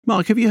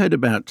Mark, have you heard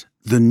about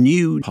the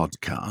new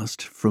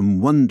podcast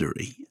from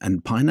Wondery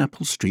and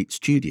Pineapple Street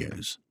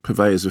Studios?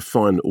 Purveyors of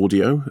fine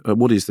audio.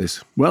 What is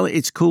this? Well,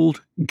 it's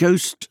called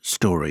Ghost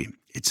Story.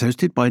 It's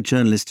hosted by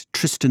journalist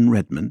Tristan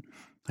Redman,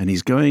 and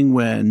he's going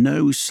where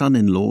no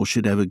son-in-law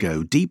should ever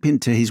go, deep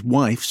into his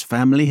wife's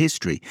family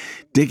history,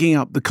 digging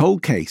up the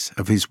cold case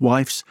of his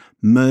wife's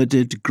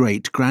murdered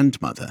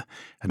great-grandmother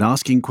and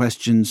asking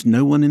questions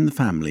no one in the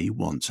family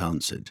wants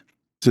answered.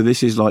 So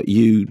this is like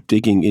you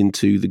digging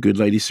into the good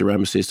lady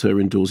ceramicist, her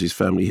indoors'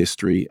 family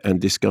history,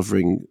 and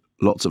discovering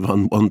lots of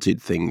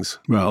unwanted things.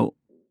 Well,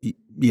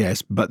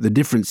 yes, but the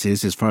difference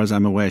is, as far as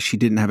I'm aware, she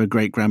didn't have a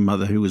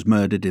great-grandmother who was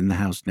murdered in the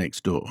house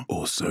next door.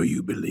 Or so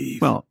you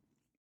believe. Well,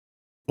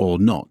 or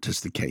not, as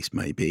the case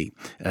may be.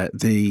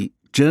 The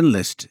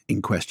journalist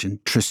in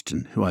question,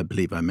 Tristan, who I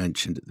believe I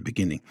mentioned at the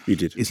beginning, You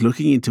did. is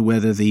looking into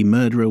whether the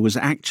murderer was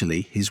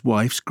actually his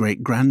wife's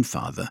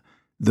great-grandfather,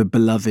 the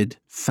beloved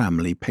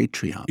family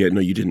patriarch. Yeah,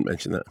 no, you didn't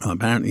mention that.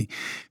 Apparently,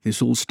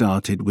 this all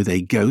started with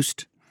a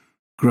ghost.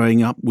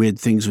 Growing up, weird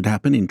things would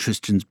happen in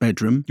Tristan's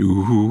bedroom.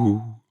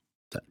 Ooh.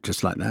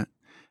 Just like that.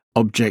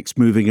 Objects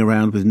moving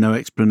around with no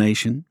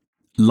explanation.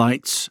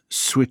 Lights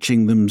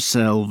switching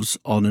themselves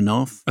on and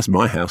off. That's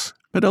my house.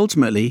 But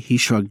ultimately, he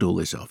shrugged all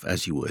this off,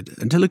 as you would,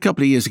 until a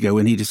couple of years ago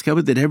when he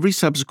discovered that every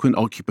subsequent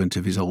occupant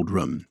of his old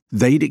room,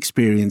 they'd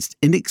experienced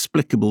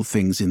inexplicable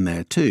things in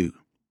there too,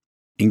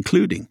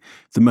 including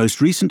the most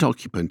recent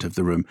occupant of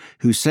the room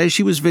who says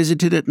she was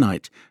visited at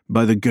night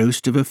by the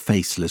ghost of a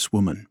faceless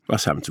woman.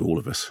 That's happened to all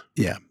of us.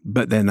 Yeah,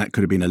 but then that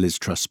could have been a Liz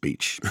Truss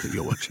speech that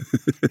you're watching.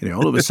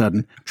 All of a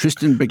sudden,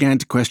 Tristan began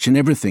to question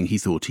everything he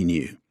thought he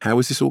knew. How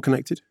is this all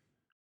connected?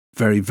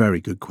 Very, very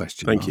good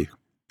question. Thank Mark. you.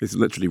 It's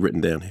literally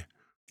written down here.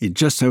 It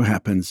just so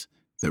happens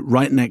that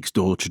right next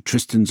door to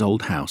Tristan's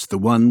old house, the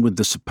one with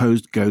the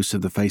supposed ghost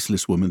of the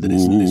faceless woman that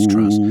isn't Liz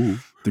Truss,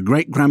 the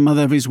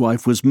great-grandmother of his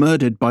wife was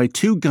murdered by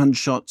 2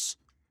 gunshots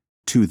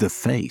to the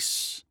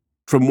face.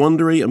 From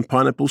Wondery and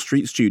Pineapple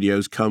Street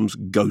Studios comes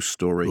Ghost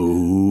Story.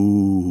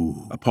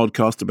 Ooh. A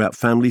podcast about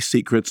family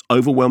secrets,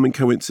 overwhelming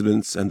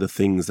coincidence, and the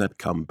things that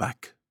come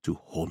back to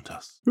haunt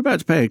us. We're about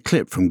to play a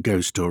clip from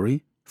Ghost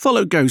Story.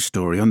 Follow Ghost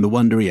Story on the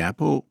Wondery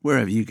app or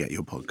wherever you get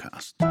your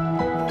podcasts.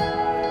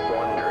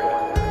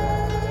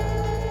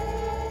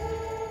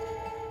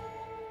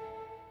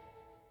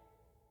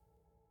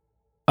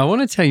 I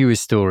want to tell you a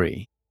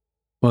story.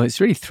 Well,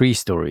 it's really 3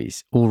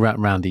 stories, all wrapped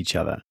around each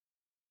other.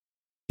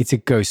 It's a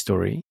ghost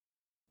story,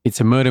 it's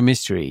a murder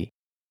mystery,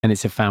 and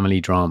it's a family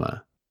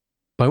drama.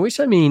 By which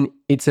I mean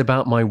it's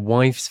about my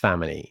wife's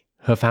family,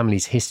 her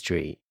family's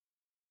history,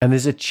 and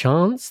there's a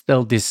chance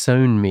they'll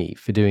disown me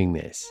for doing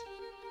this.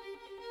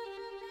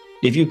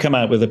 If you come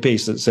out with a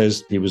piece that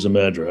says he was a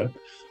murderer,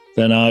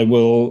 then I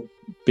will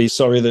be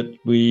sorry that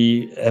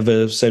we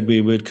ever said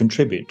we would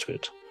contribute to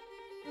it.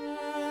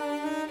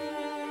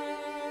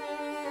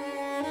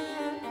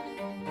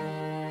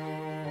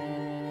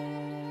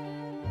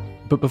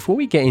 But before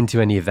we get into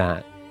any of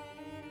that,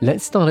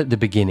 let's start at the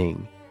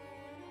beginning,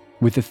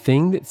 with the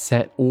thing that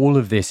set all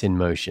of this in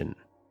motion.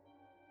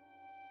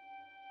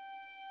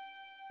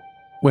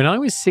 When I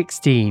was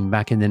 16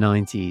 back in the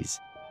 90s,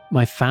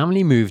 my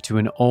family moved to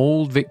an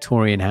old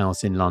Victorian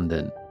house in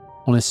London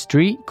on a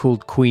street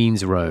called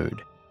Queen's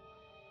Road.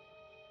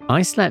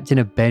 I slept in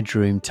a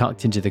bedroom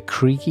tucked into the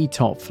creaky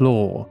top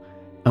floor,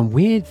 and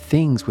weird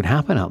things would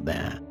happen out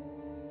there.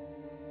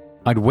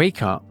 I'd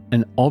wake up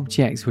and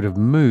objects would have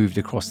moved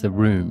across the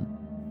room,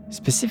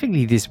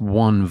 specifically this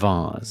one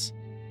vase.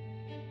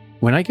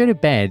 When I go to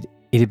bed,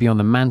 it'd be on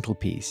the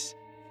mantelpiece,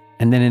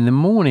 and then in the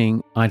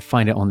morning, I'd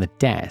find it on the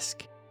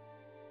desk.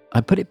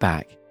 I'd put it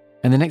back,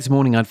 and the next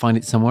morning I'd find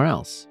it somewhere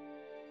else.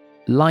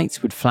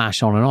 Lights would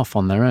flash on and off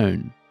on their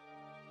own,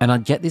 and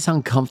I'd get this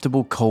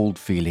uncomfortable cold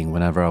feeling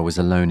whenever I was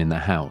alone in the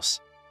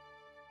house.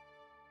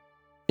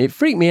 It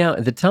freaked me out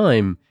at the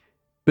time,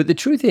 but the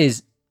truth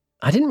is,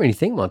 I didn't really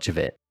think much of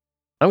it.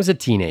 I was a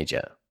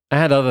teenager. I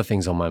had other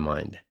things on my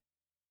mind.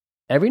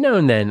 Every now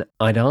and then,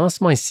 I'd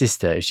ask my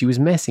sister if she was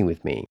messing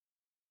with me,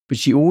 but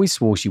she always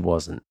swore she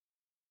wasn't.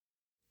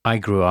 I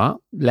grew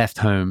up, left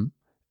home,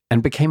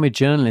 and became a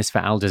journalist for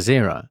Al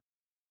Jazeera.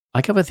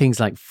 I cover things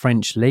like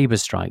French labor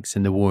strikes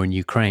and the war in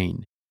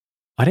Ukraine.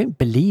 I don't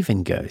believe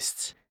in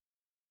ghosts.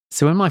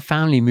 So when my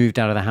family moved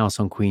out of the house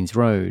on Queen's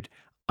Road,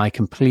 I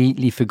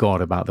completely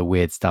forgot about the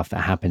weird stuff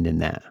that happened in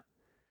there.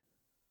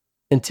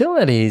 Until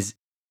that is,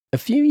 a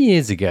few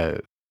years ago,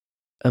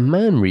 a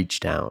man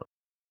reached out,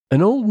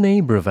 an old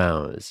neighbor of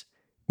ours,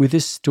 with a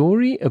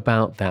story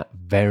about that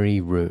very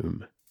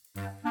room.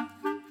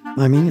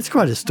 I mean, it's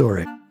quite a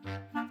story.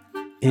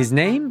 His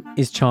name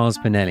is Charles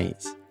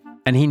Pinellis,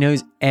 and he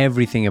knows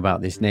everything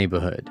about this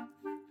neighborhood.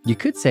 You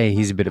could say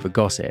he's a bit of a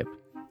gossip,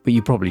 but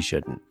you probably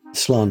shouldn't.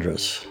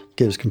 Slanderous.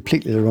 Gives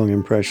completely the wrong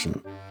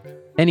impression.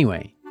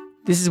 Anyway,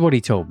 this is what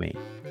he told me.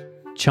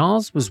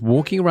 Charles was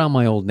walking around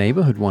my old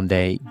neighborhood one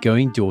day,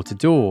 going door to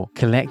door,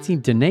 collecting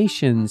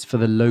donations for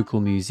the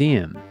local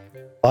museum.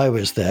 I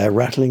was there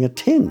rattling a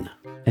tin.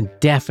 And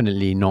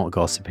definitely not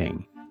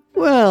gossiping.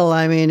 Well,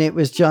 I mean, it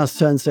was just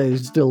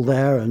so-and-so's still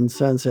there and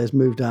so-and-so's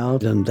moved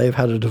out and they've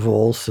had a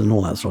divorce and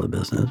all that sort of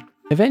business.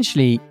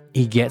 Eventually,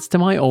 he gets to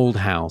my old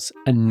house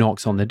and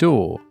knocks on the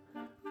door.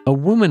 A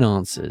woman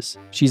answers.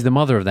 She's the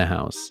mother of the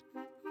house.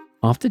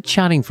 After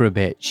chatting for a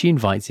bit, she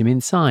invites him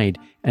inside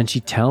and she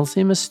tells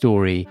him a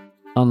story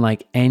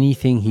unlike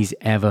anything he's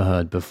ever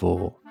heard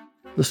before.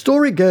 The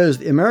story goes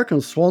the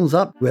American swans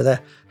up with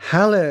a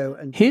hello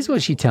and... Here's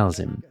what she tells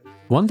him.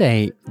 One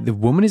day, the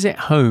woman is at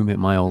home at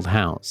my old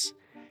house.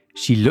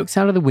 She looks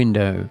out of the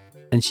window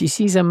and she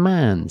sees a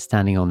man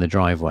standing on the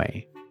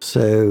driveway.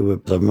 So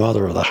the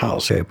mother of the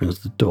house opens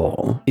the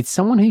door. It's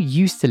someone who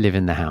used to live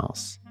in the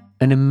house,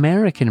 an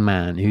American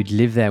man who'd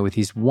lived there with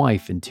his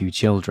wife and 2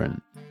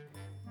 children.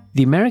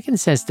 The American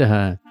says to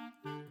her,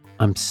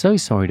 "I'm so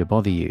sorry to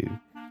bother you,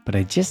 but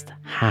I just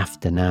have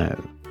to know.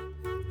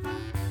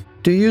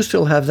 Do you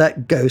still have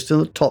that ghost in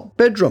the top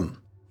bedroom?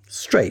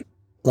 Straight,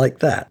 like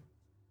that."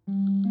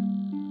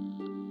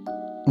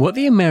 What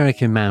the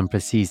American man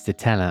proceeds to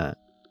tell her,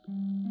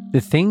 the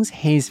things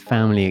his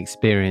family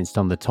experienced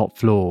on the top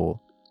floor,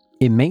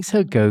 it makes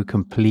her go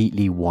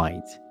completely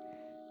white.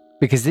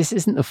 Because this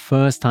isn't the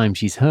first time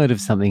she's heard of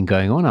something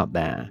going on up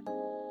there.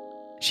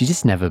 She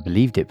just never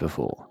believed it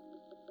before.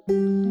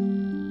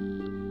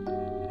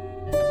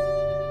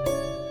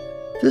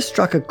 This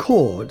struck a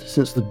chord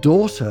since the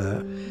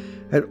daughter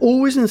had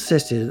always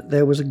insisted that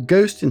there was a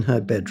ghost in her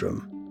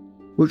bedroom,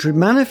 which would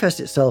manifest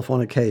itself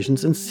on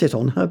occasions and sit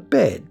on her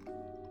bed.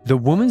 The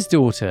woman's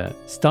daughter,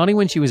 starting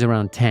when she was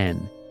around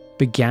 10,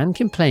 began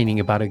complaining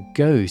about a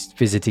ghost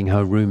visiting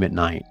her room at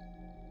night,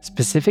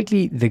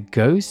 specifically the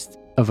ghost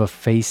of a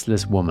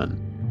faceless woman.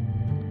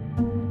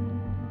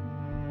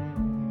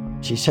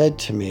 She said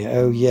to me,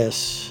 "Oh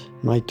yes,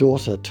 my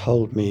daughter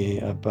told me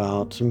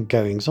about some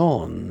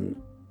goings-on,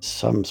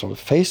 some sort of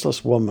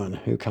faceless woman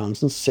who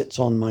comes and sits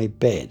on my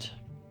bed."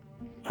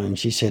 And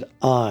she said,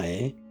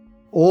 "I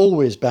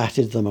always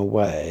batted them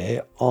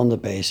away on the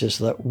basis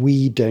that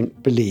we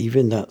don't believe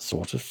in that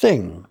sort of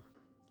thing.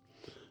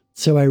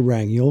 So I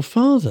rang your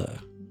father,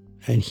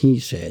 and he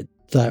said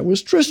that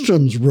was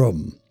Tristram's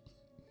room.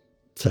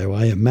 So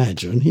I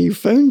imagine he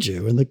phoned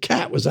you and the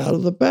cat was out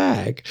of the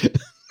bag."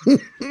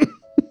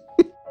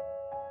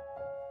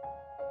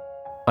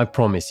 I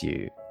promise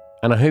you,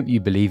 and I hope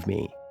you believe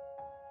me,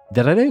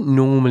 that I don't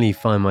normally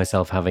find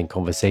myself having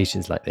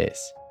conversations like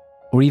this,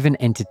 or even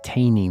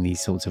entertaining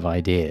these sorts of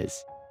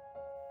ideas.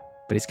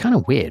 But it's kind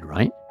of weird,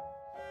 right?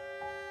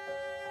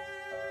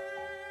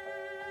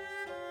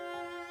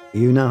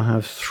 You now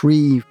have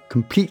 3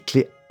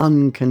 completely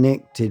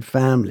unconnected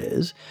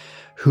families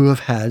who have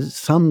had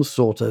some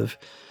sort of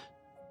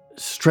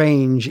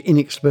strange,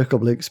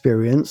 inexplicable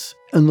experience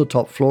in the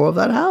top floor of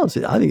that house.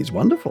 I think it's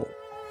wonderful.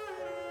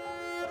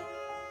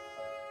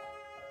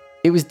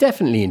 It was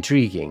definitely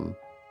intriguing,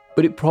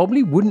 but it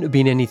probably wouldn't have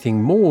been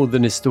anything more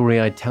than a story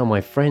I'd tell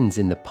my friends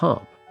in the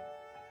pub.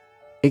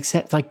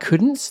 Except I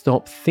couldn't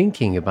stop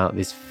thinking about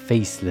this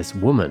faceless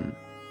woman.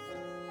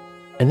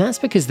 And that's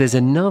because there's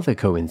another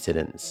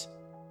coincidence,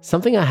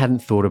 something I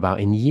hadn't thought about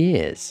in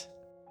years.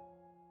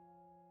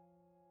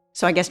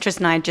 So I guess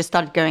Tristan and I just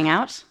started going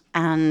out,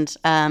 and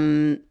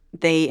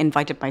they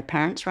invited my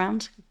parents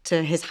round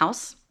to his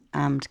house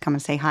to come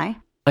and say hi.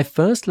 I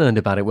first learned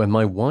about it when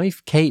my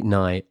wife, Kate, and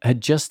I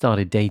had just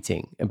started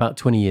dating about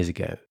 20 years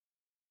ago.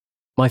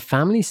 My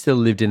family still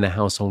lived in the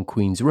house on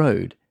Queen's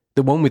Road,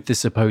 the one with the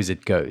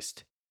supposed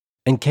ghost,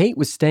 and Kate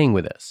was staying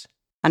with us.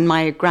 And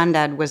my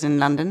granddad was in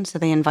London, so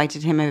they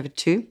invited him over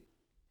too.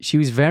 She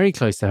was very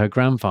close to her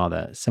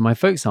grandfather, so my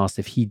folks asked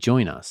if he'd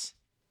join us.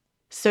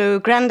 So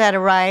granddad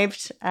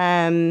arrived.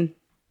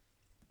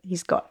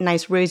 He's got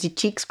nice rosy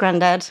cheeks,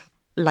 granddad,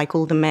 like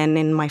all the men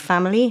in my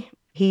family.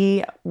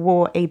 He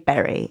wore a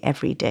beret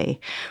every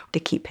day to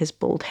keep his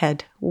bald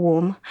head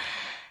warm.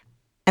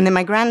 And then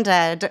my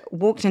granddad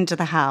walked into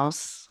the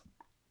house,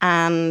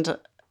 and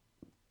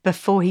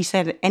before he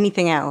said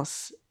anything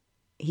else,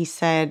 he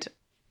said,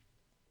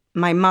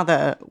 "My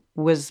mother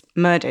was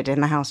murdered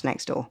in the house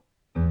next door."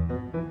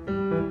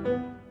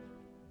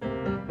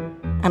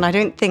 And I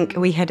don't think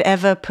we had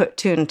ever put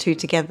 2 and 2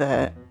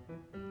 together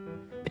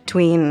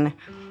between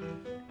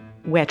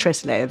where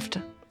Tris lived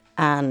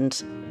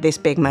and this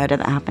big murder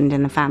that happened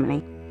in the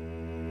family.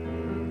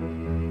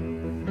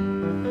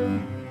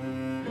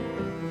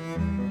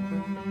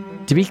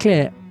 To be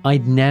clear,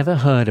 I'd never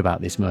heard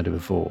about this murder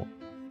before.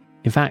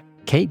 In fact,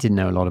 Kate didn't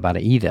know a lot about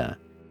it either.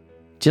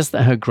 Just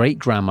that her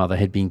great-grandmother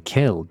had been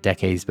killed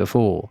decades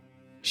before.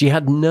 She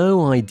had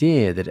no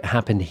idea that it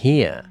happened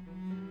here.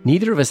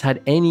 Neither of us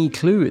had any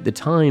clue at the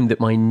time that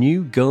my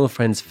new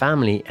girlfriend's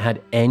family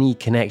had any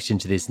connection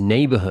to this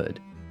neighborhood,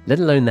 let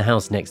alone the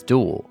house next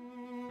door.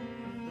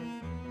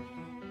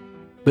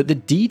 But the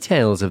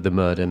details of the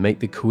murder make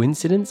the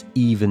coincidence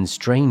even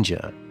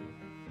stranger.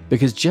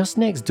 Because just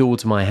next door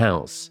to my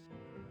house,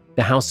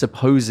 the house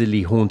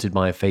supposedly haunted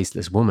by a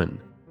faceless woman,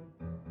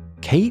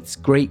 Kate's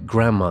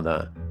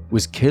great-grandmother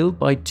was killed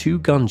by 2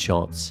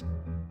 gunshots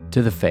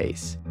to the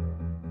face.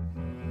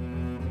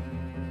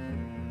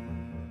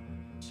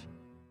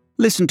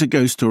 Listen to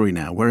Ghost Story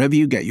now wherever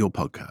you get your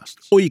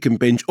podcasts. Or you can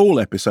binge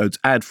all episodes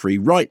ad-free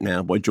right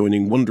now by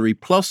joining Wondery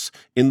Plus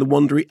in the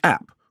Wondery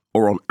app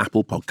or on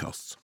Apple Podcasts.